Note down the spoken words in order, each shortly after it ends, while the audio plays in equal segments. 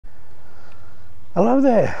Hello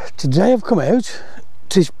there. Today I've come out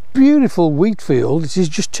to this beautiful wheat field. It is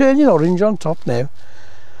just turning orange on top now.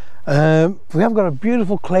 We have got a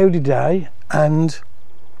beautiful cloudy day, and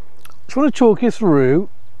I just want to talk you through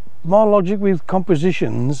my logic with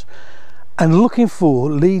compositions and looking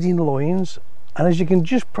for leading lines. And as you can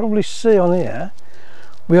just probably see on here,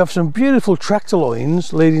 we have some beautiful tractor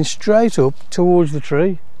lines leading straight up towards the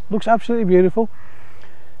tree. Looks absolutely beautiful.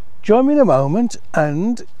 Join me in a moment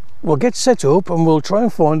and we'll get set up and we'll try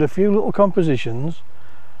and find a few little compositions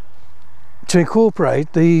to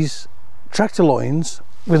incorporate these tractor lines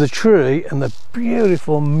with a tree and the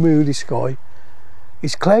beautiful moody sky.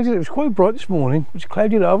 It's clouded. It was quite bright this morning. It's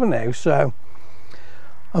clouded over now, so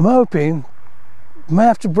I'm hoping I may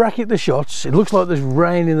have to bracket the shots. It looks like there's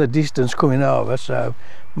rain in the distance coming over, so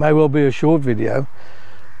may well be a short video,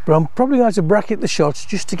 but I'm probably going to bracket the shots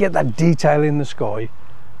just to get that detail in the sky.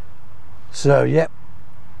 So yeah,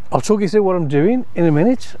 I'll talk you through what I'm doing in a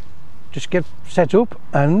minute. Just get set up,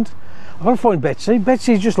 and I've got to find Betsy.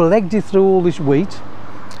 Betsy's just legged it through all this wheat.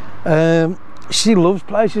 She loves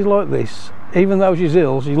places like this. Even though she's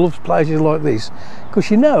ill, she loves places like this because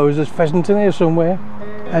she knows there's pheasant in here somewhere,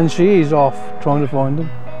 and she is off trying to find them.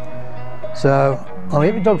 So I'll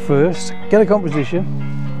get my dog first, get a composition,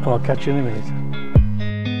 and I'll catch you in a minute.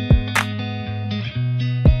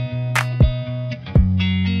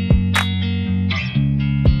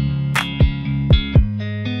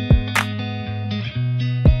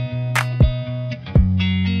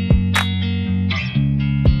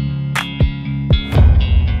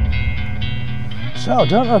 So I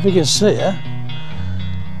don't know if you can see her.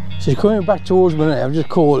 She's coming back towards me now. I've just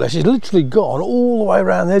called her. She's literally gone all the way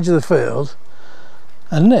around the edge of the field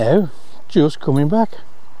and now just coming back.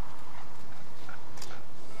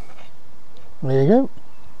 There you go,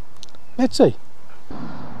 Betsy.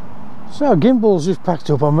 So gimbal's just packed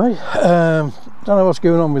up on me. Don't know what's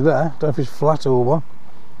going on with that. Don't know if it's flat or what.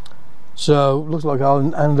 So looks like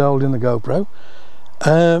I'm hand holding the GoPro.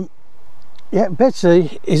 Yeah,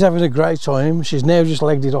 Betsy is having a great time. She's now just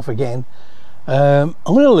legged it off again. I'm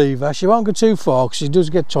going to leave her. She won't go too far because she does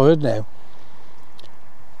get tired now.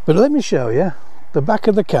 But let me show you the back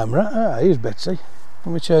of the camera. Ah, here's Betsy.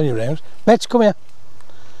 Let me turn you around. Betsy, come here.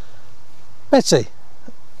 Betsy.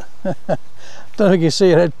 Don't know if you can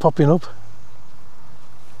see her head popping up.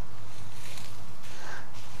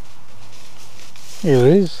 Here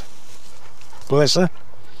it is. Bless her.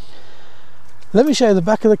 Let me show you the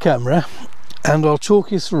back of the camera, and I'll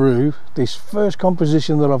talk you through this first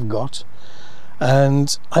composition that I've got.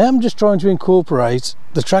 And I am just trying to incorporate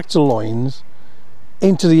the tractor lines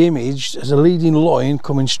into the image as a leading line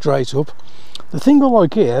coming straight up. The thing I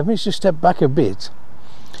like here, let me just step back a bit,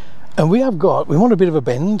 and we want a bit of a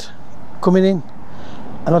bend coming in,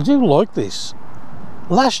 and I do like this.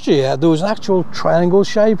 Last year there was an actual triangle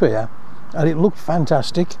shape here and it looked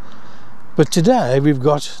fantastic, but today we've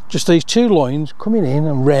got just these two lines coming in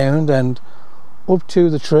and round and up to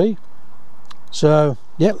the tree. So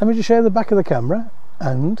yeah, let me just show you the back of the camera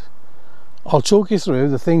and I'll talk you through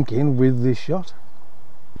the thinking with this shot.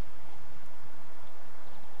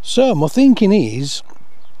 So my thinking is,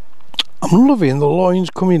 I'm loving the lines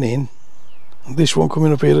coming in, this one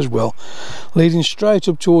coming up here as well, leading straight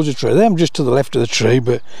up towards the tree. I'm just to the left of the tree,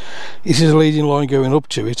 but this is a leading line going up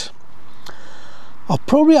to it. I'm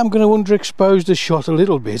going to underexpose the shot a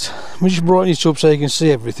little bit. Let me just brighten it up so you can see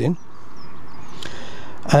everything.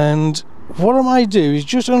 And what I might do is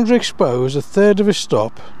just underexpose a third of a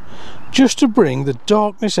stop, just to bring the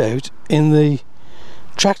darkness out in the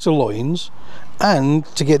tractor lines and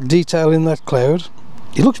to get detail in that cloud.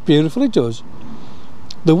 It looks beautiful, it does.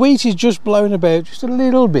 The wheat is just blowing about just a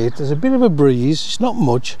little bit. There's a bit of a breeze, it's not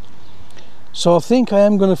much. So I think I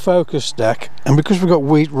am going to focus stack, and because we've got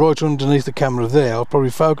wheat right underneath the camera there, I'll probably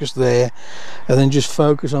focus there and then just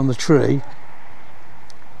focus on the tree,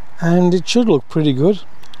 and it should look pretty good.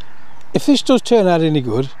 If this does turn out any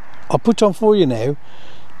good, I'll put on for you now.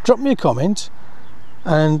 Drop me a comment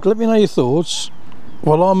and let me know your thoughts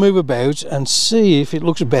while I move about and see if it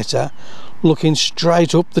looks better looking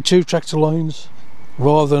straight up the two tractor lines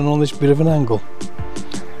rather than on this bit of an angle.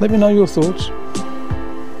 Let me know your thoughts.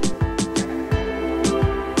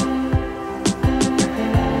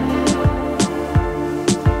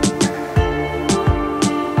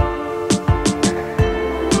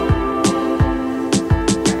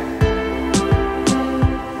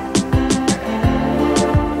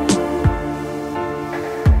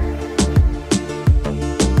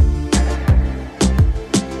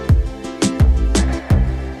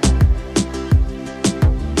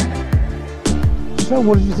 So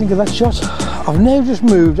what did you think of that shot? I've now just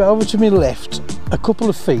moved over to my left a couple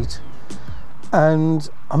of feet and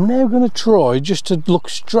I'm now going to try just to look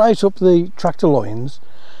straight up the tractor lines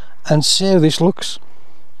and see how this looks.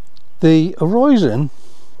 The horizon,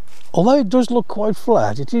 although it does look quite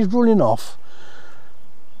flat, it is running off.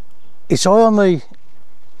 It's high on the,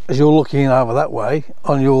 as you're looking over that way,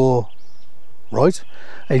 on your right,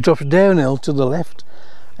 and it drops downhill to the left,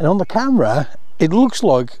 and on the camera it looks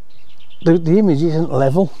like the image isn't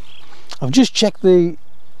level. I've just checked the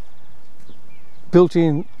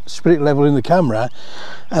built-in spirit level in the camera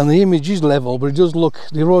and the image is level, but it does look,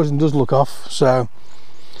 the horizon does look off. So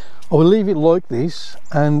I will leave it like this,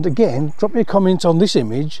 and again drop me a comment on this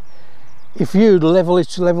image if you'd level it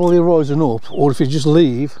to level the horizon up, or if you just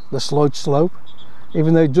leave the slight slope,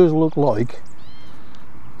 even though it does look like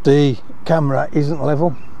the camera isn't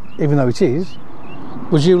level, even though it is.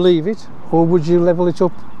 Would you leave it, or would you level it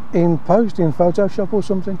up in post, in Photoshop or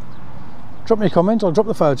something? Drop me a comment. I'll drop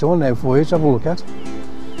the photo on now for you to have a look at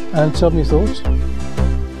and tell me your thoughts.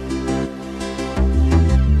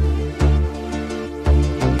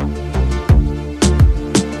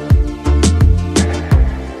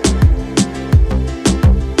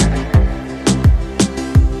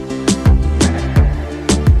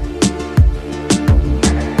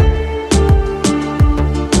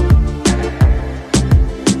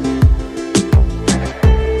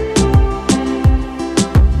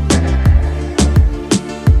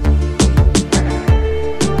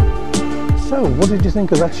 So, what did you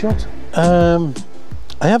think of that shot?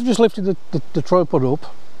 I have just lifted the tripod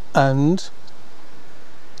up, and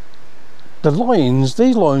the lines,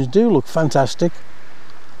 these lines do look fantastic.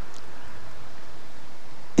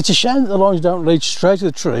 It's a shame that the lines don't lead straight to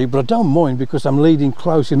the tree, but I don't mind because I'm leading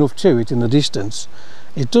close enough to it in the distance.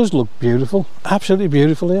 It does look beautiful, absolutely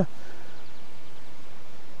beautiful here.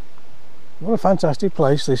 What a fantastic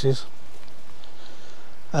place this is.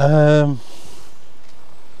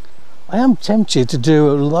 I am tempted to do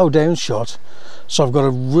a low down shot, so I've got a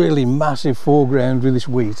really massive foreground with this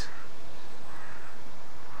wheat.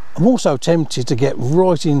 I'm also tempted to get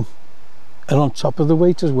right in and on top of the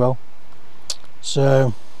wheat as well.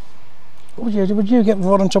 So what would you do? Would you get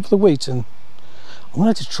right on top of the wheat? And I'm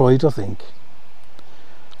going to have to try it, I think.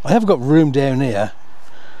 I have got room down here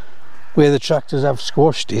where the tractors have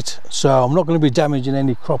squashed it, so I'm not going to be damaging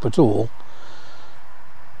any crop at all.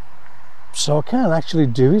 So I can actually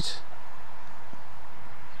do it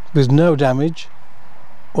with no damage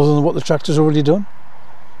other than what the tractor's already done.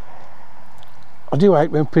 I do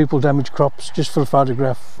hate when people damage crops just for a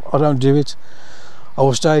photograph. I don't do it. I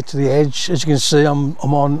will stay to the edge. As you can see, I'm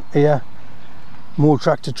on here, more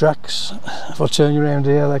tractor tracks. If I turn you around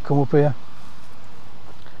here, they come up here.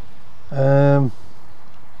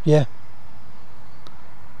 Yeah,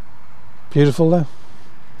 beautiful though.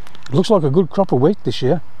 It looks like a good crop of wheat this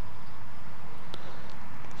year.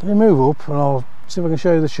 Let me move up and I'll see if I can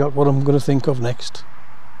show you the shot, what I'm going to think of next.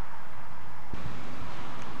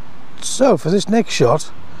 So for this next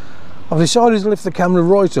shot, I've decided to lift the camera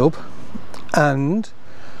right up, and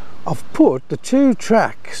I've put the two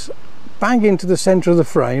tracks bang into the centre of the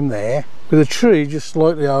frame there, with a tree just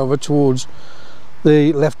slightly over towards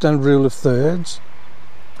the left hand rule of thirds.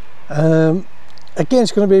 Again,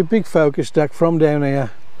 it's going to be a big focus stack from down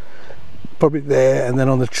here, probably there, and then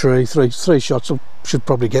on the tree. Three shots should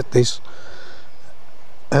probably get this.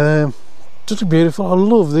 Just beautiful. I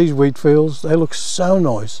love these wheat fields, they look so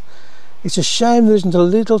nice. It's a shame there isn't a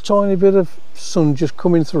little tiny bit of sun just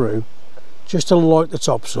coming through just to light the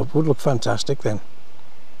tops up. It would look fantastic then.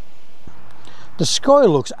 The sky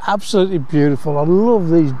looks absolutely beautiful. I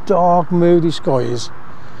love these dark moody skies.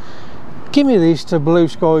 Give me this to blue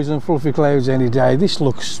skies and fluffy clouds any day. This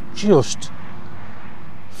looks just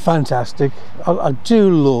fantastic. I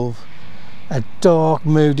do love a dark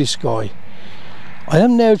moody sky. I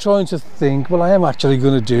am now trying to think, well, I am actually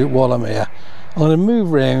going to do it while I'm here. I'm going to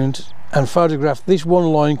move round and photograph this one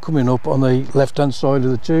line coming up on the left hand side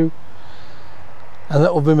of the two, and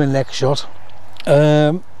that will be my next shot.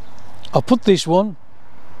 I'll put this one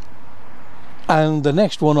and the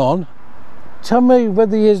next one on. Tell me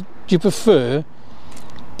whether you prefer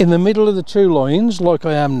in the middle of the two lines like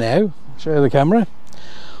I am now, show you the camera,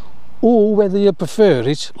 or whether you prefer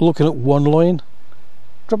it looking at one line.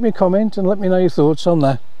 Drop me a comment and let me know your thoughts on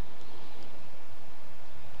that.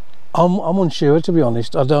 I'm unsure, to be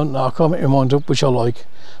honest. I don't know, I can't make my mind up which I like.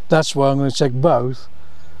 That's why I'm going to check both,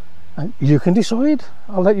 and you can decide.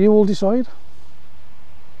 I'll let you all decide.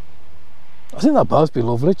 I think they'll both be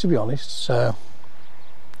lovely, to be honest. So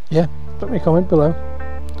yeah, drop me a comment below,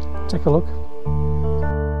 take a look.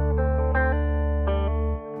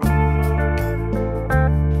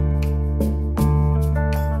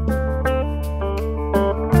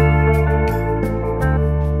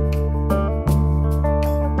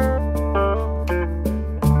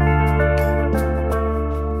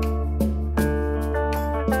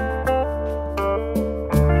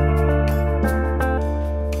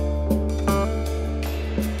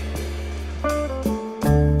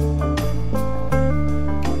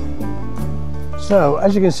 So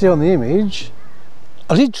as you can see on the image,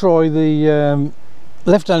 I did try the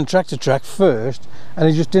left-hand tractor track first and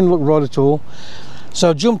it just didn't look right at all. So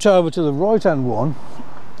I jumped over to the right-hand one,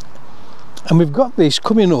 and we've got this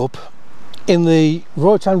coming up in the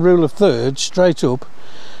right-hand rule of thirds straight up.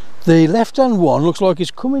 The left-hand one looks like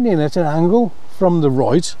it's coming in at an angle from the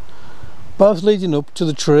right, both leading up to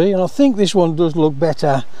the tree, and I think this one does look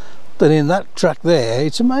better than in that track there.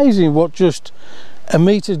 It's amazing what just a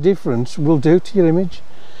metre difference will do to your image.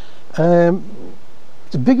 The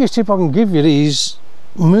biggest tip I can give you is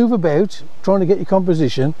move about, trying to get your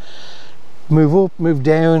composition, move up, move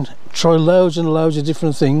down, try loads and loads of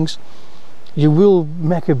different things. You will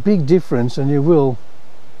make a big difference, and you will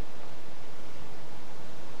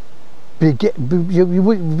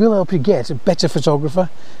will help you get a better photographer,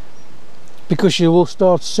 because you will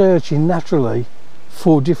start searching naturally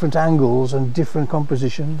for different angles and different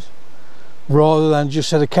compositions, rather than just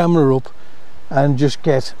set a camera up and just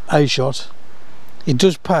get a shot. It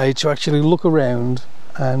does pay to actually look around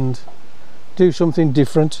and do something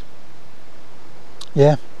different.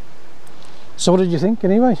 Yeah. So what did you think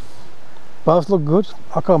anyway? Both look good.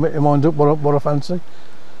 I can't make my mind up what I fancy.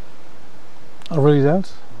 I really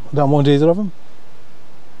don't. I don't mind either of them.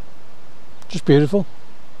 Just beautiful.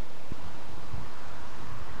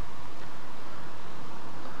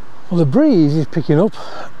 Well, the breeze is picking up,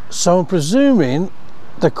 so I'm presuming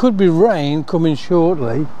there could be rain coming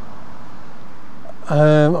shortly.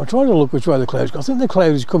 I'm trying to look which way the clouds go. I think the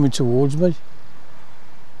cloud is coming towards me.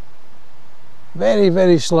 Very,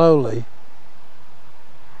 very slowly.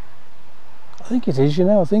 I think it is, you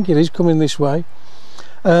know, I think it is coming this way.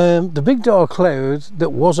 The big dark cloud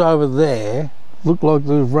that was over there, looked like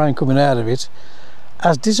there was rain coming out of it,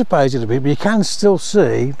 has dissipated a bit, but you can still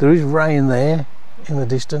see there is rain there in the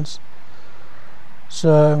distance.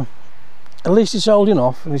 So at least it's holding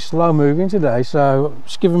off, and it's slow moving today, so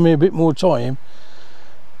it's given me a bit more time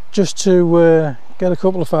just to get a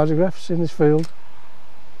couple of photographs in this field.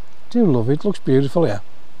 Do love it, looks beautiful here.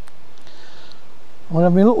 I'm going to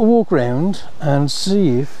have a little walk round and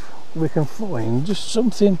see if we can find just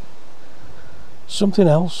something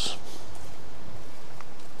else.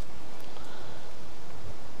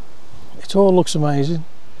 It all looks amazing.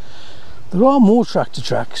 There are more tractor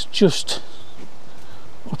tracks just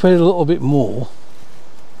up here a little bit more,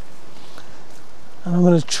 and I'm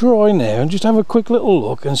going to try now and just have a quick little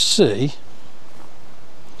look and see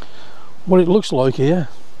what it looks like here.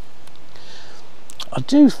 I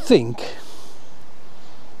do think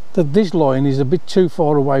that this line is a bit too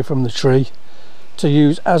far away from the tree to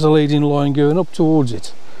use as a leading line going up towards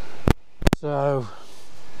it, so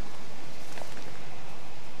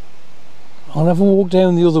I'll have a walk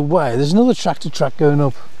down the other way. There's another tractor track going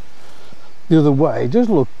up the other way. It does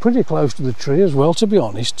look pretty close to the tree as well, to be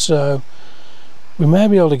honest, so we may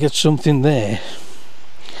be able to get something there.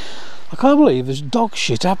 I can't believe there's dog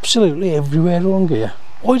shit absolutely everywhere along here.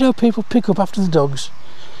 Why don't people pick up after the dogs?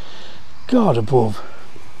 God above.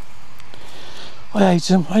 I hate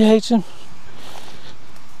them, I hate them.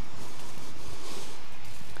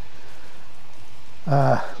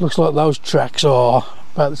 Looks like those tracks are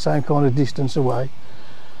about the same kind of distance away.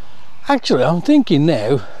 Actually, I'm thinking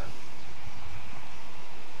now,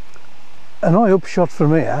 an eye up shot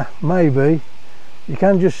from here, maybe you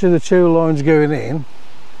can just see the two lines going in.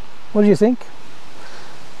 What do you think?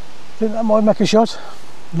 Think that might make a shot?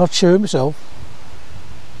 Not sure myself.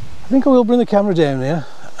 I think I will bring the camera down here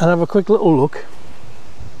and have a quick little look,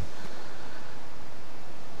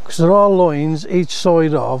 because there are lines each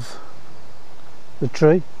side of the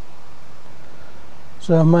tree,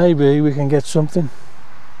 so maybe we can get something.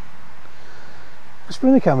 Let's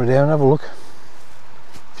bring the camera down and have a look.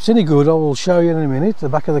 If it's any good, I will show you in a minute the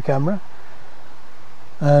back of the camera,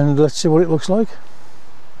 and let's see what it looks like.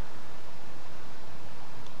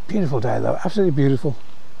 Beautiful day though, absolutely beautiful.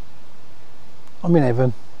 I'm in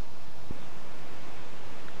heaven.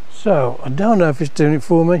 So I don't know if it's doing it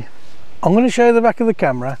for me. I'm going to show you the back of the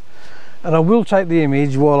camera, and I will take the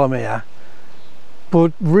image while I'm here,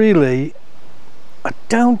 but really I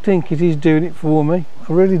don't think it is doing it for me.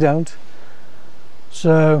 I really don't.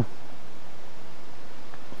 So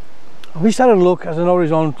I've just had a look as an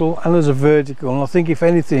horizontal and as a vertical, and I think if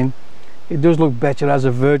anything it does look better as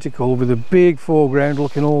a vertical, with a big foreground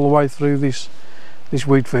looking all the way through this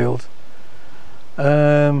wheat field.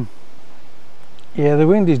 Yeah, the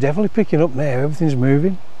wind is definitely picking up now, everything's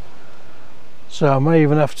moving, so I may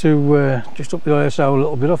even have to just up the ISO a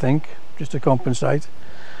little bit, I think, just to compensate.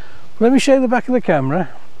 But let me show you the back of the camera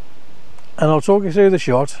and I'll talk you through the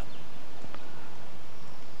shot,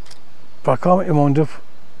 but I can't make your mind up.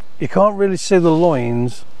 you can't really see the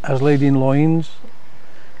lines as leading lines.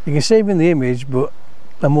 You can see them in the image, but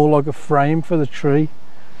they're more like a frame for the tree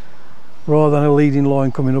rather than a leading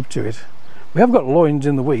line coming up to it. We have got lines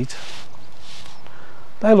in the wheat.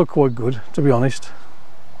 They look quite good, to be honest.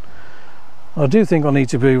 I do think I need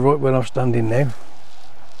to be right where I'm standing now.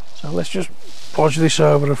 So let's just podge this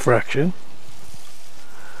over a fraction.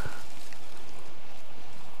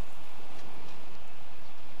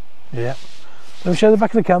 Yeah. Let me show the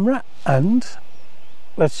back of the camera and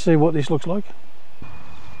let's see what this looks like.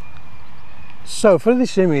 So for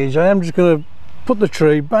this image I am just going to put the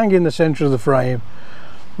tree bang in the centre of the frame.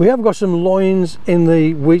 We have got some lines in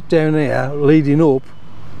the wheat down here leading up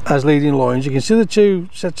as leading lines. You can see the two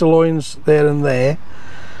sets of lines there and there,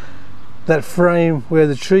 that frame where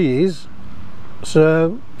the tree is,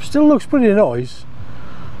 so still looks pretty nice.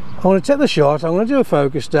 I'm going to take the shot, I'm going to do a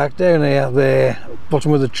focus stack down here, there,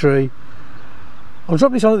 bottom of the tree. I'll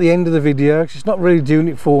drop this on at the end of the video because it's not really doing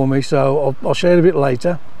it for me, so I'll show it a bit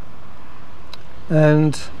later.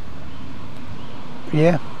 And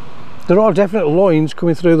yeah, there are definite lines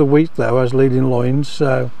coming through the wheat though as leading lines,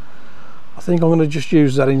 so I think I'm going to just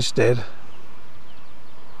use that instead.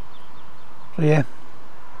 So yeah,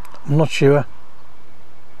 I'm not sure.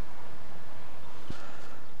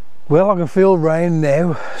 Well, I can feel rain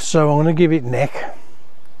now, so I'm going to give it neck.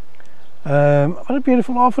 I've had a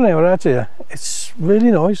beautiful half an hour out here. It's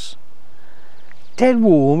really nice, dead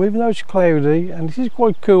warm even though it's cloudy, and this is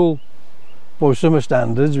quite cool by summer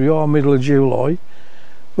standards. We are middle of July,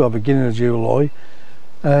 well, beginning of July,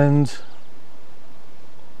 and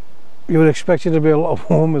you would expect it to be a lot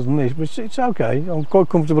warmer than this, but it's okay. I'm quite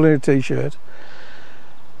comfortable in a t-shirt.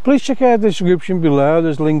 Please check out the description below.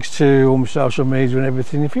 There's links to all my social media and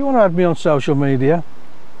everything. If you want to add me on social media,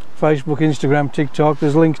 Facebook, Instagram, TikTok,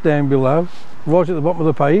 there's links down below right at the bottom of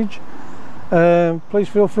the page. Please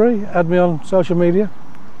feel free, add me on social media.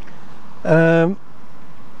 I'll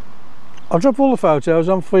drop all the photos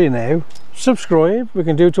on for you now. Subscribe, we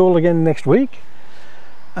can do it all again next week,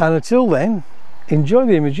 and until then, enjoy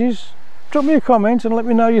the images. Drop me a comment and let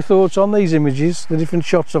me know your thoughts on these images, the different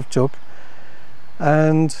shots I've took,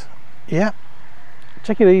 and yeah,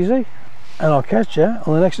 take it easy, and I'll catch you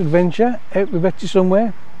on the next adventure out with Betsy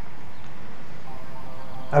somewhere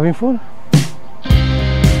having fun.